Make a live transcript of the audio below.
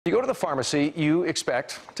You go to the pharmacy, you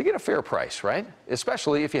expect to get a fair price, right?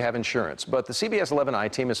 Especially if you have insurance. But the CBS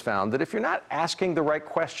 11i team has found that if you're not asking the right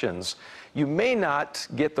questions, you may not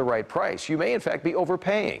get the right price. You may, in fact, be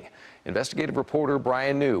overpaying. Investigative reporter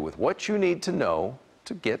Brian New with what you need to know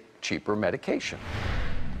to get cheaper medication.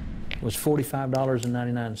 Was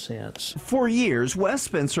 $45.99. For years, Wes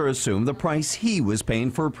Spencer assumed the price he was paying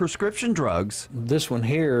for prescription drugs This one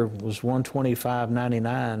here was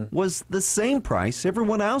 $125.99. was the same price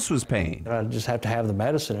everyone else was paying. I just have to have the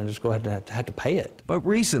medicine and just go ahead and have to pay it. But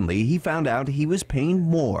recently, he found out he was paying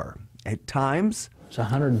more. At times, It's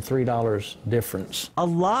 $103 difference. a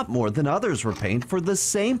lot more than others were paying for the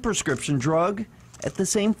same prescription drug at the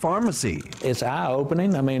same pharmacy. It's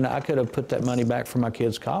eye-opening. I mean, I could have put that money back for my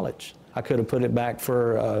kids' college. I could have put it back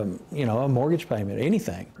for, a mortgage payment,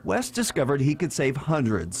 anything. Wes discovered he could save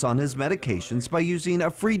hundreds on his medications by using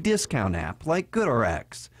a free discount app like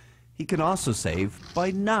GoodRx. He can also save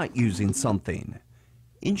by not using something.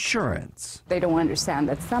 Insurance. They don't understand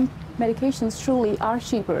that some medications truly are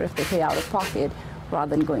cheaper if they pay out of pocket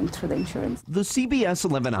rather than going through the insurance. The CBS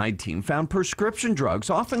 11i team found prescription drugs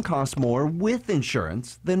often cost more with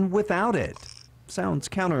insurance than without it. Sounds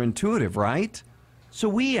counterintuitive, right? So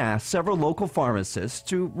we asked several local pharmacists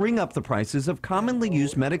to ring up the prices of commonly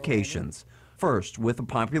used medications, first with a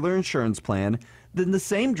popular insurance plan, then the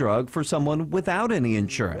same drug for someone without any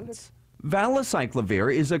insurance.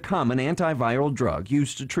 Valacyclovir is a common antiviral drug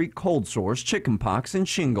used to treat cold sores, chickenpox, and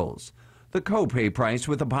shingles. The copay price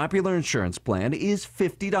with a popular insurance plan is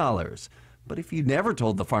 $50. But if you never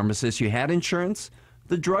told the pharmacist you had insurance,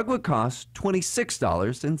 the drug would cost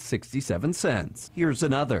 $26.67. Here's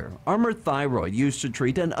another. Armour Thyroid, used to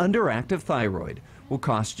treat an underactive thyroid, will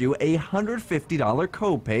cost you a $150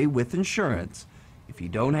 copay with insurance. If you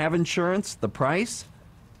don't have insurance, the price?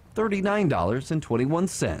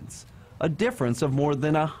 $39.21, a difference of more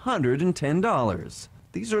than $110.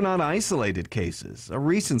 These are not isolated cases. A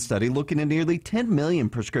recent study looking at nearly 10 million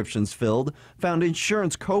prescriptions filled found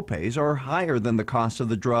insurance copays are higher than the cost of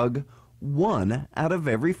the drug 1 out of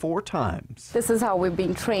every 4 times. This is how we've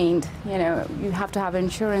been trained. You have to have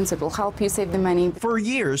insurance. It will help you save the money. For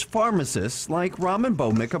years, pharmacists like Raman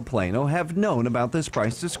Bomik of Plano have known about this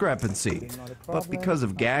price discrepancy. But because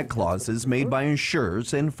of gag clauses made by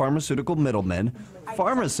insurers and pharmaceutical middlemen,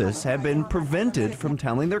 pharmacists have been prevented from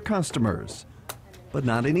telling their customers. But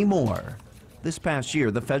not anymore. This past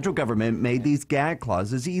year, the federal government made these gag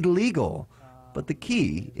clauses illegal. But the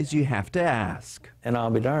key is you have to ask. And I'll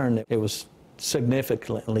be darned, it was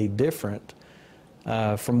significantly different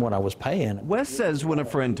from what I was paying. Wes says when a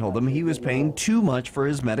friend told him he was paying too much for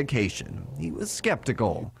his medication, he was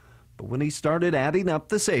skeptical. But when he started adding up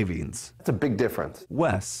the savings, That's a big difference.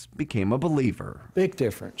 Wes became a believer. Big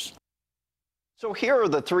difference. So here are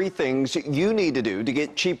the 3 things you need to do to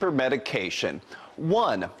get cheaper medication.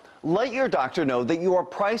 1, let your doctor know that you are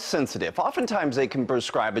price sensitive. Oftentimes they can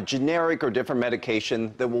prescribe a generic or different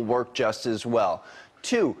medication that will work just as well.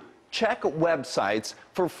 2, check websites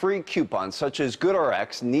for free coupons such as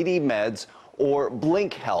GoodRx, Needy Meds, or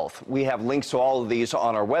Blink Health. We have links to all of these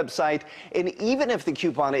on our website. And even if the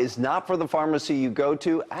coupon is not for the pharmacy you go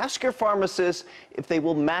to, ask your pharmacist if they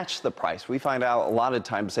will match the price. We find out a lot of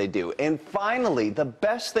times they do. And finally, the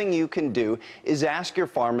best thing you can do is ask your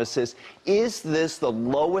pharmacist, is this the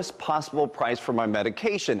lowest possible price for my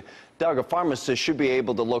medication? Doug, a pharmacist should be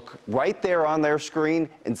able to look right there on their screen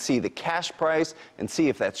and see the cash price and see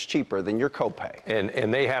if that's cheaper than your copay.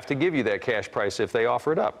 And they have to give you that cash price if they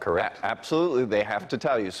offer it up, correct? Absolutely, they have to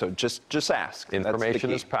tell you, so just ask. Information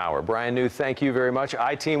is power. Brian New, thank you very much.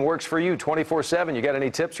 iTeam works for you 24/7. You got any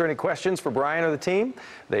tips or any questions for Brian or the team?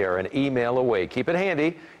 They are an email away. Keep it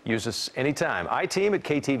handy. Use us anytime.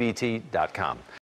 iTeam@ktvt.com.